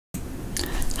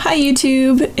Hi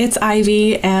YouTube, it's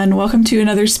Ivy and welcome to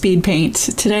another speed paint.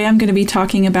 Today I'm going to be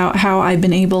talking about how I've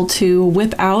been able to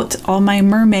whip out all my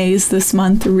mermaids this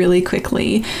month really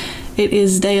quickly. It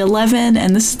is day 11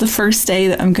 and this is the first day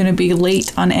that I'm going to be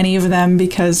late on any of them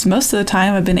because most of the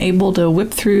time I've been able to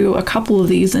whip through a couple of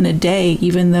these in a day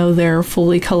even though they're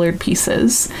fully colored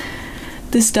pieces.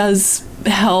 This does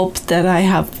help that I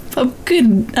have a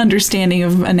good understanding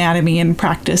of anatomy and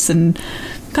practice and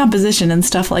composition and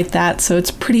stuff like that, so it's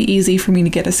pretty easy for me to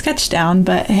get a sketch down,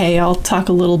 but hey, I'll talk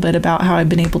a little bit about how I've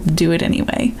been able to do it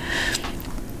anyway.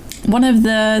 One of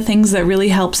the things that really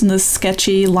helps in this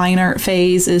sketchy line art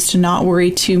phase is to not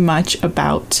worry too much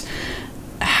about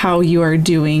how you are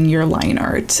doing your line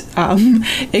art.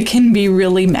 It can be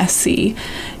really messy.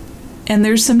 And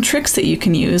there's some tricks that you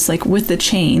can use, like with the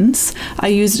chains. I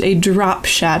used a drop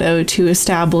shadow to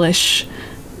establish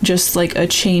just like a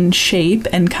chain shape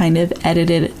and kind of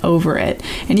edited over it.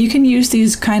 And you can use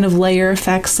these kind of layer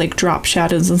effects like drop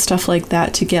shadows and stuff like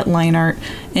that to get line art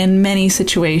in many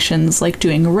situations, like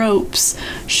doing ropes,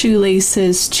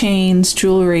 shoelaces, chains,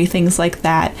 jewelry, things like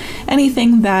that.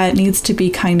 Anything that needs to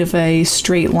be kind of a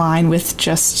straight line with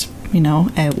just, you know,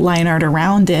 a line art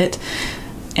around it.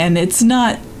 And it's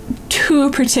not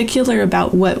too particular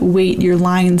about what weight your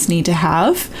lines need to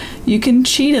have. You can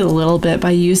cheat it a little bit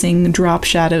by using drop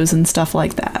shadows and stuff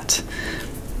like that.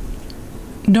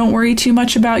 Don't worry too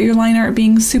much about your line art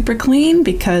being super clean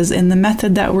because in the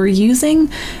method that we're using,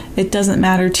 it doesn't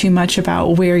matter too much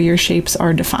about where your shapes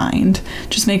are defined.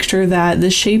 Just make sure that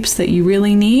the shapes that you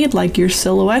really need, like your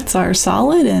silhouettes, are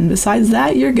solid, and besides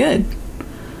that, you're good.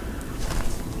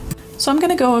 So I'm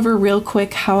going to go over real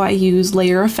quick how I use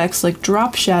layer effects like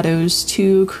drop shadows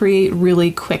to create really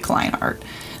quick line art.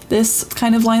 This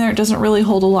kind of line art doesn't really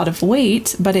hold a lot of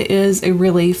weight, but it is a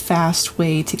really fast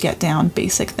way to get down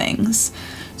basic things.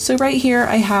 So right here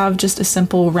I have just a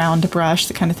simple round brush,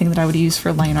 the kind of thing that I would use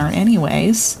for line art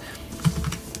anyways.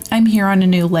 I'm here on a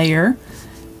new layer,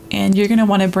 and you're going to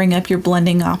want to bring up your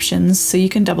blending options, so you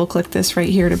can double click this right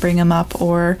here to bring them up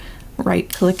or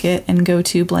right click it and go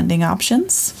to blending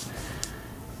options.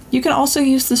 You can also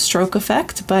use the stroke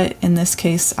effect, but in this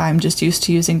case I'm just used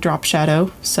to using drop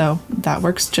shadow, so that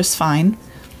works just fine.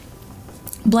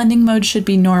 Blending mode should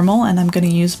be normal, and I'm going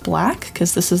to use black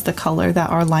because this is the color that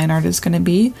our line art is going to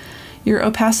be. Your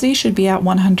opacity should be at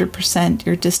 100%,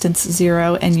 your distance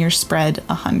 0, and your spread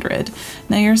 100.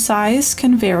 Now your size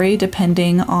can vary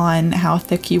depending on how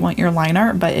thick you want your line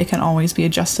art, but it can always be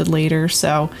adjusted later,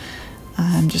 so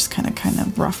I'm just kind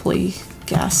of roughly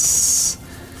guess.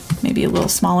 Maybe a little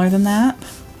smaller than that.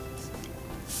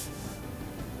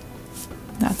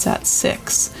 That's at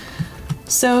 6.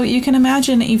 So you can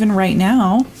imagine even right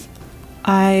now,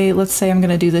 let's say I'm going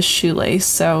to do this shoelace.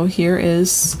 So here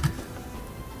is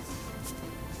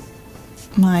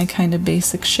my kind of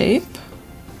basic shape.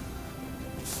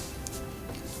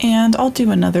 And I'll do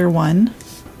another one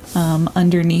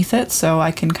underneath it so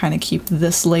I can kind of keep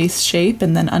this lace shape,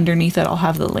 and then underneath it I'll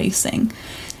have the lacing.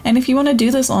 And if you want to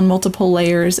do this on multiple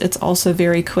layers, it's also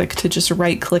very quick to just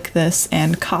right click this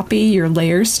and copy your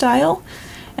layer style,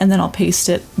 and then I'll paste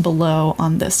it below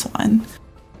on this one.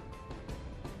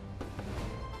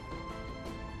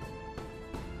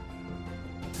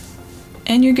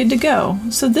 And you're good to go.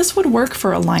 So this would work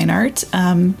for a line art.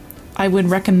 I would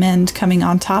recommend coming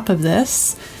on top of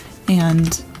this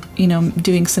and, you know,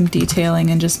 doing some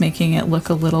detailing and just making it look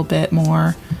a little bit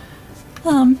more,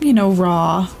 you know,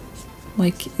 raw.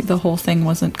 Like the whole thing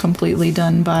wasn't completely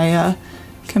done by a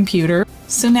computer.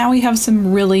 So now we have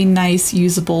some really nice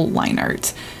usable line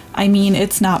art. I mean,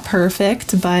 it's not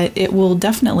perfect, but it will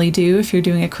definitely do if you're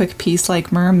doing a quick piece like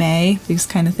mermay. These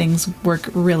kind of things work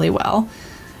really well.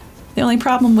 The only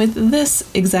problem with this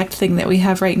exact thing that we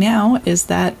have right now is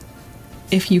that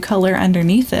if you color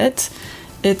underneath it,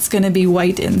 it's going to be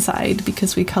white inside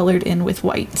because we colored in with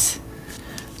white.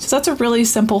 So that's a really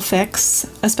simple fix,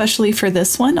 especially for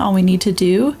this one. All we need to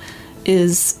do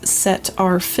is set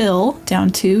our fill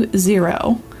down to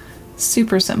 0.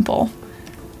 Super simple.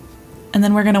 And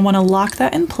then we're going to want to lock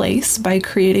that in place by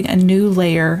creating a new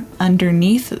layer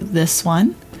underneath this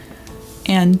one,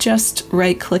 and just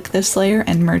right click this layer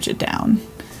and merge it down.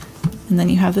 And then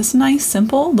you have this nice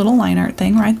simple little line art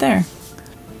thing right there.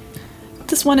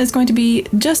 This one is going to be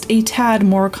just a tad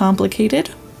more complicated.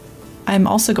 I'm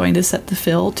also going to set the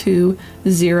fill to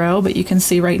 0, but you can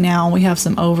see right now we have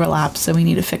some overlap, so we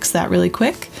need to fix that really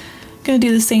quick. I'm going to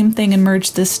do the same thing and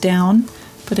merge this down,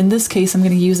 but in this case I'm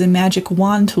going to use a magic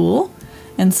wand tool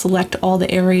and select all the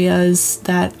areas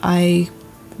that I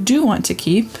do want to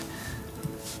keep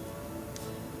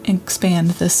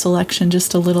expand this selection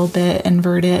just a little bit,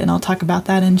 invert it, and I'll talk about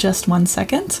that in just 1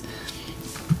 second.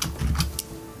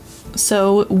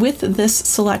 So with this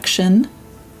selection,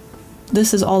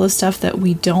 this is all the stuff that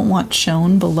we don't want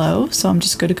shown below. So I'm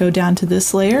just going to go down to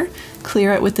this layer,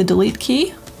 clear it with the delete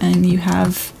key, and you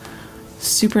have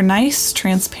super nice,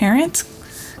 transparent,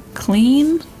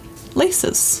 clean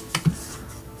laces.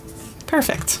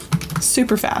 Perfect.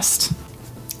 Super fast.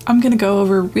 I'm going to go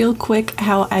over real quick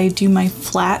how I do my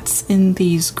flats in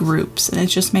these groups, and it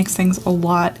just makes things a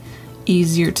lot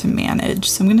easier to manage.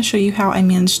 So I'm going to show you how I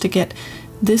managed to get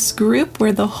this group,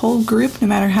 where the whole group, no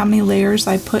matter how many layers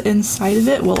I put inside of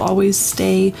it, will always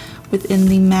stay within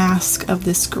the mask of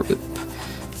this group.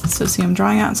 So see, I'm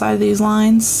drawing outside of these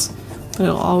lines, but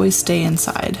it'll always stay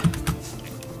inside.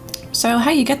 So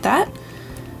how you get that?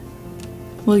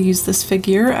 We'll use this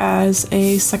figure as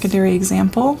a secondary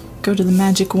example. Go to the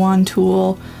magic wand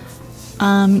tool.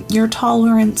 Your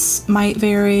tolerance might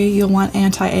vary. You'll want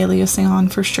anti-aliasing on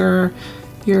for sure.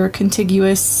 Your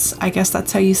contiguous, I guess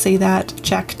that's how you say that,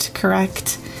 checked,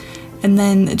 correct. And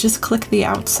then just click the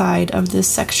outside of this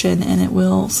section and it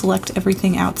will select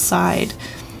everything outside.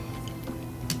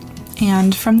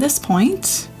 And from this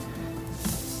point,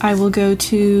 I will go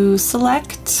to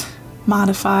select,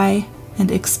 modify,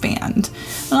 and expand.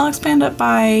 And I'll expand it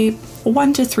by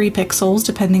 1 to 3 pixels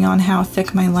depending on how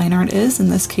thick my line art is. In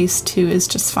this case, 2 is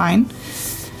just fine.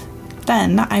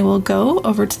 Then I will go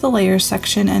over to the layer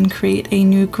section and create a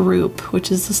new group,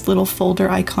 which is this little folder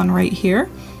icon right here.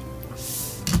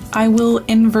 I will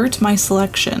invert my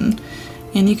selection,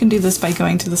 and you can do this by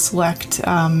going to the select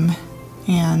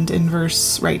and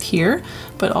inverse right here,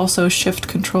 but also Shift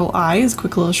Control I is a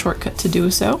quick little shortcut to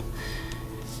do so.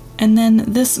 And then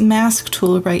this mask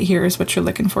tool right here is what you're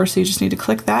looking for, so you just need to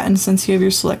click that, and since you have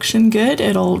your selection good,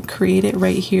 it'll create it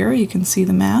right here. You can see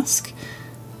the mask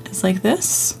is like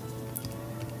this.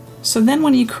 So then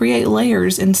when you create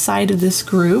layers inside of this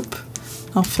group,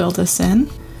 I'll fill this in,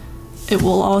 it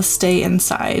will all stay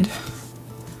inside.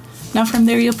 Now from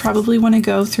there you'll probably want to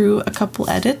go through a couple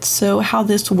edits. So how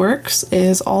this works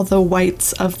is all the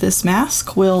whites of this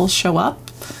mask will show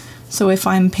up. So if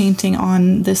I'm painting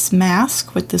on this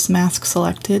mask with this mask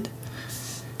selected,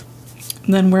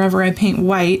 then wherever I paint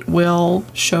white will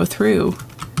show through.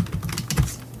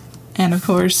 And of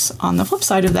course, on the flip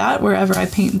side of that, wherever I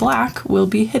paint black will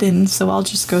be hidden. So I'll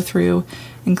just go through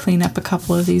and clean up a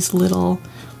couple of these little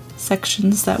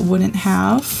sections that wouldn't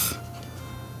have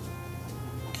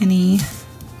any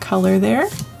color there,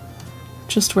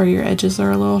 just where your edges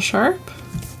are a little sharp.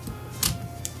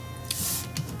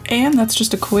 And that's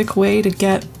just a quick way to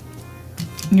get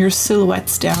your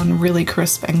silhouettes down really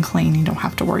crisp and clean. You don't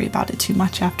have to worry about it too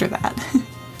much after that.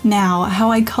 Now,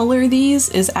 how I color these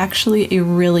is actually a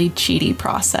really cheaty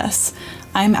process.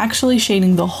 I'm actually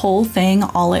shading the whole thing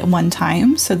all at one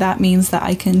time, so that means that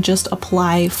I can just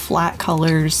apply flat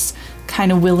colors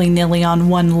kind of willy-nilly on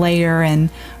one layer and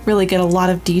really get a lot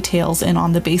of details in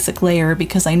on the basic layer,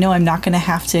 because I know I'm not going to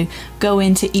have to go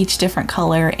into each different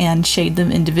color and shade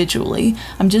them individually.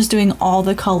 I'm just doing all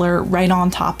the color right on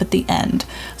top at the end.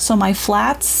 So my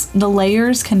flats, the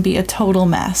layers can be a total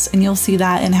mess, and you'll see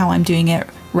that in how I'm doing it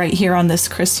right here on this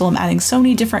crystal. I'm adding so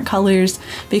many different colors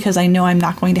because I know I'm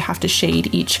not going to have to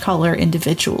shade each color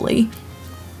individually.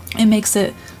 It makes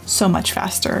it so much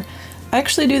faster. I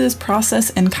actually do this process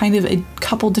in kind of a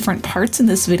couple different parts in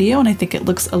this video, and I think it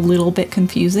looks a little bit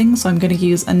confusing, so I'm going to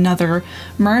use another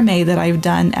mermaid that I've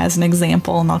done as an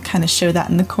example, and I'll kind of show that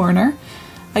in the corner.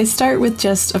 I start with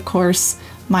just, of course,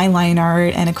 my line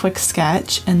art and a quick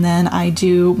sketch, and then I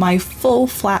do my full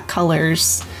flat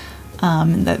colors.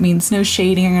 That means no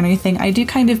shading or anything. I do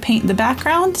kind of paint the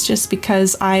background just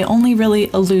because I only really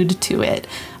allude to it.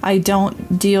 I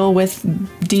don't deal with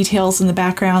details in the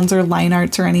backgrounds or line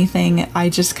arts or anything. I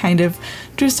just kind of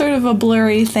do sort of a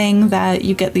blurry thing that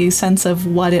you get the sense of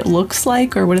what it looks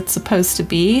like or what it's supposed to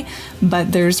be,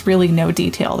 but there's really no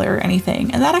detail there or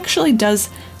anything. And that actually does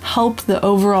help the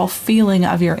overall feeling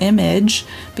of your image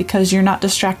because you're not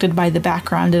distracted by the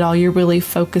background at all. You're really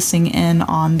focusing in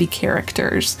on the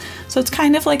characters. So it's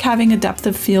kind of like having a depth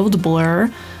of field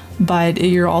blur, but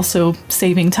you're also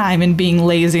saving time and being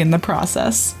lazy in the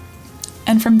process.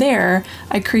 And from there,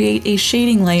 I create a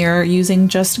shading layer using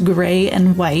just gray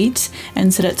and white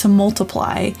and set it to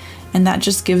multiply. And that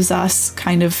just gives us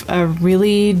kind of a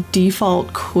really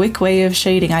default quick way of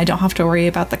shading. I don't have to worry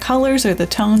about the colors or the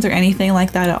tones or anything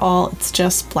like that at all. It's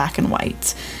just black and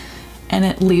white. And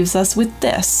it leaves us with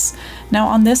this. Now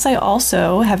on this I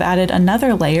also have added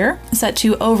another layer set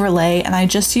to overlay, and I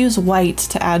just use white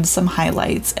to add some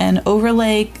highlights. And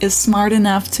overlay is smart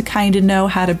enough to kind of know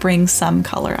how to bring some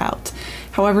color out.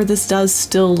 However, this does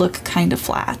still look kind of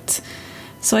flat.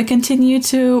 So I continue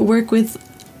to work with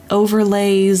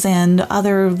overlays and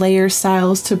other layer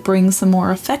styles to bring some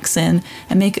more effects in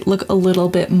and make it look a little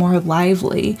bit more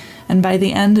lively. And by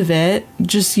the end of it,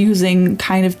 just using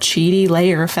kind of cheaty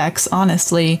layer effects,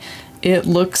 honestly, it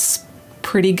looks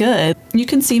pretty good. You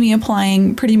can see me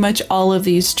applying pretty much all of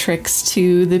these tricks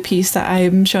to the piece that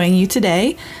I'm showing you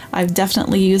today. I've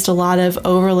definitely used a lot of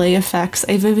overlay effects.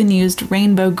 I've even used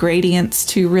rainbow gradients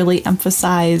to really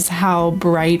emphasize how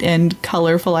bright and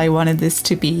colorful I wanted this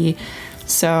to be.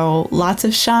 So lots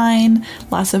of shine,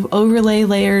 lots of overlay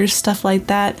layers, stuff like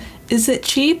that. Is it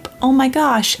cheap? Oh my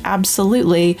gosh,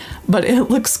 absolutely. But it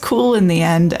looks cool in the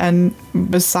end, and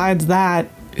besides that,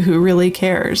 who really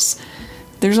cares?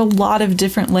 There's a lot of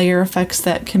different layer effects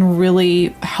that can really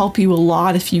help you a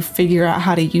lot if you figure out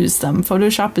how to use them.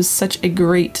 Photoshop is such a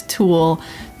great tool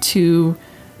to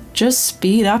just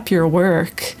speed up your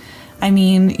work. I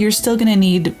mean, you're still going to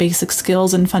need basic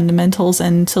skills and fundamentals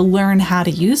and to learn how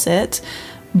to use it,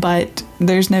 but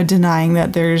there's no denying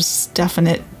that there's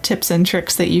definite tips and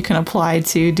tricks that you can apply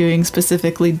to doing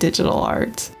specifically digital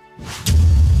art.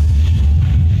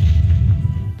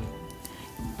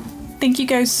 Thank you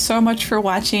guys so much for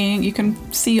watching. You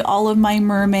can see all of my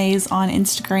mermaids on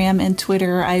Instagram and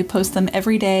Twitter. I post them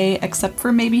every day, except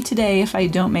for maybe today if I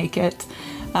don't make it.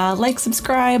 Like,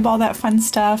 subscribe, all that fun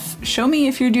stuff. Show me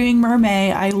if you're doing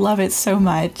mermay. I love it so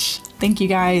much. Thank you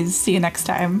guys. See you next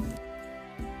time.